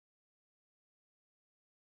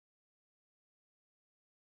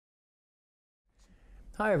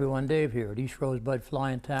Hi everyone, Dave here at East Rosebud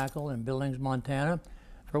Fly and Tackle in Billings, Montana.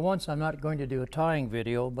 For once, I'm not going to do a tying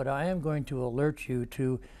video, but I am going to alert you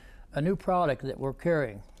to a new product that we're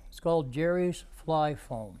carrying. It's called Jerry's Fly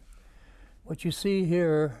Foam. What you see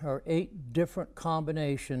here are 8 different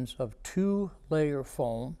combinations of 2-layer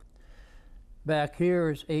foam. Back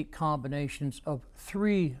here is 8 combinations of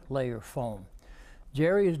 3-layer foam.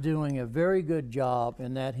 Jerry is doing a very good job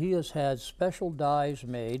in that he has had special dies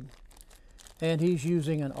made, and he's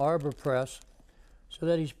using an arbor press so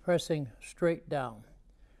that he's pressing straight down.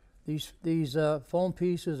 These foam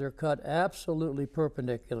pieces are cut absolutely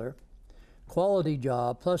perpendicular. Quality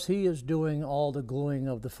job, plus he is doing all the gluing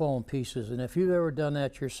of the foam pieces. And if you've ever done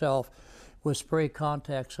that yourself with spray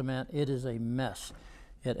contact cement, it is a mess.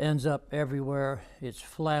 It ends up everywhere. It's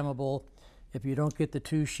flammable. If you don't get the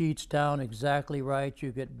 2 sheets down exactly right,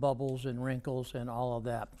 you get bubbles and wrinkles and all of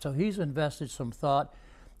that. So he's invested some thought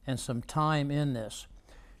and some time in this.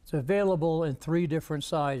 It's available in 3 different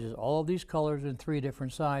sizes. All of these colors in 3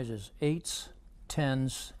 different sizes: 8s,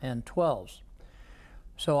 10s, and 12s.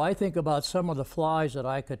 So I think about some of the flies that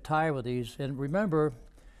I could tie with these. And remember,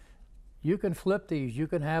 you can flip these. You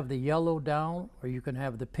can have the yellow down, or you can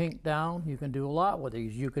have the pink down. You can do a lot with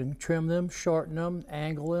these. You can trim them, shorten them,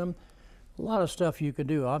 angle them. A lot of stuff you can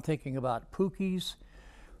do. I'm thinking about pookies,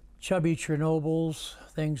 chubby Chernobyls,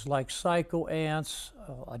 things like psycho ants,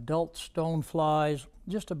 adult stoneflies,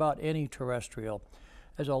 just about any terrestrial.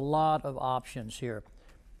 There's a lot of options here.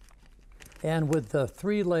 And with the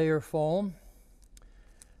 3-layer foam,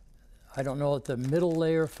 I don't know if the middle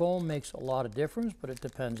layer foam makes a lot of difference, but it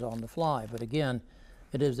depends on the fly. But again,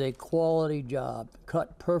 it is a quality job.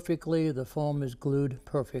 Cut perfectly, the foam is glued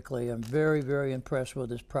perfectly. I'm very, very impressed with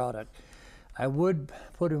this product. I would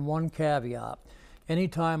put in one caveat.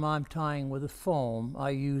 Anytime I'm tying with a foam,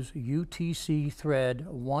 I use UTC thread,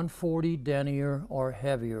 140 denier or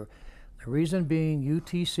heavier. The reason being,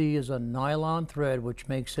 UTC is a nylon thread which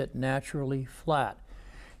makes it naturally flat.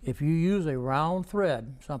 If you use a round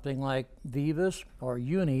thread, something like Vivus or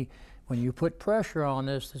Uni, when you put pressure on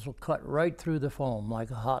this, this will cut right through the foam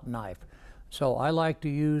like a hot knife. So I like to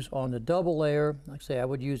use on the double layer, like I say, I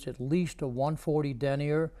would use at least a 140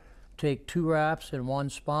 denier, take 2 wraps in one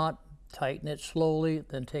spot, tighten it slowly,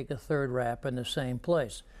 then take a 3rd wrap in the same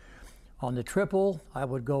place. On the triple, I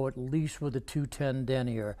would go at least with a 210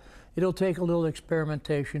 denier. It'll take a little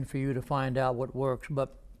experimentation for you to find out what works,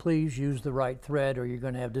 but please use the right thread or you're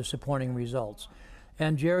going to have disappointing results.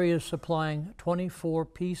 And Jerry is supplying 24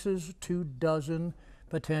 pieces, 2 dozen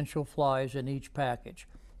potential flies in each package.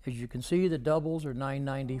 As you can see, the doubles are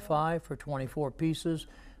 $9.95 for 24 pieces.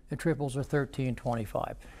 The triples are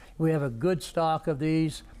 $13.25. We have a good stock of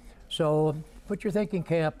these. So put your thinking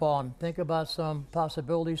cap on. Think about some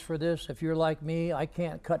possibilities for this. If you're like me, I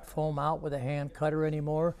can't cut foam out with a hand cutter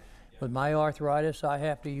anymore. With my arthritis, I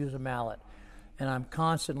have to use a mallet. And I'm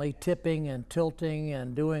constantly tipping and tilting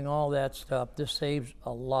and doing all that stuff. This saves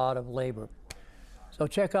a lot of labor. So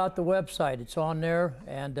check out the website. It's on there,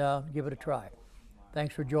 and give it a try.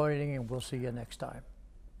 Thanks for joining, and we'll see you next time.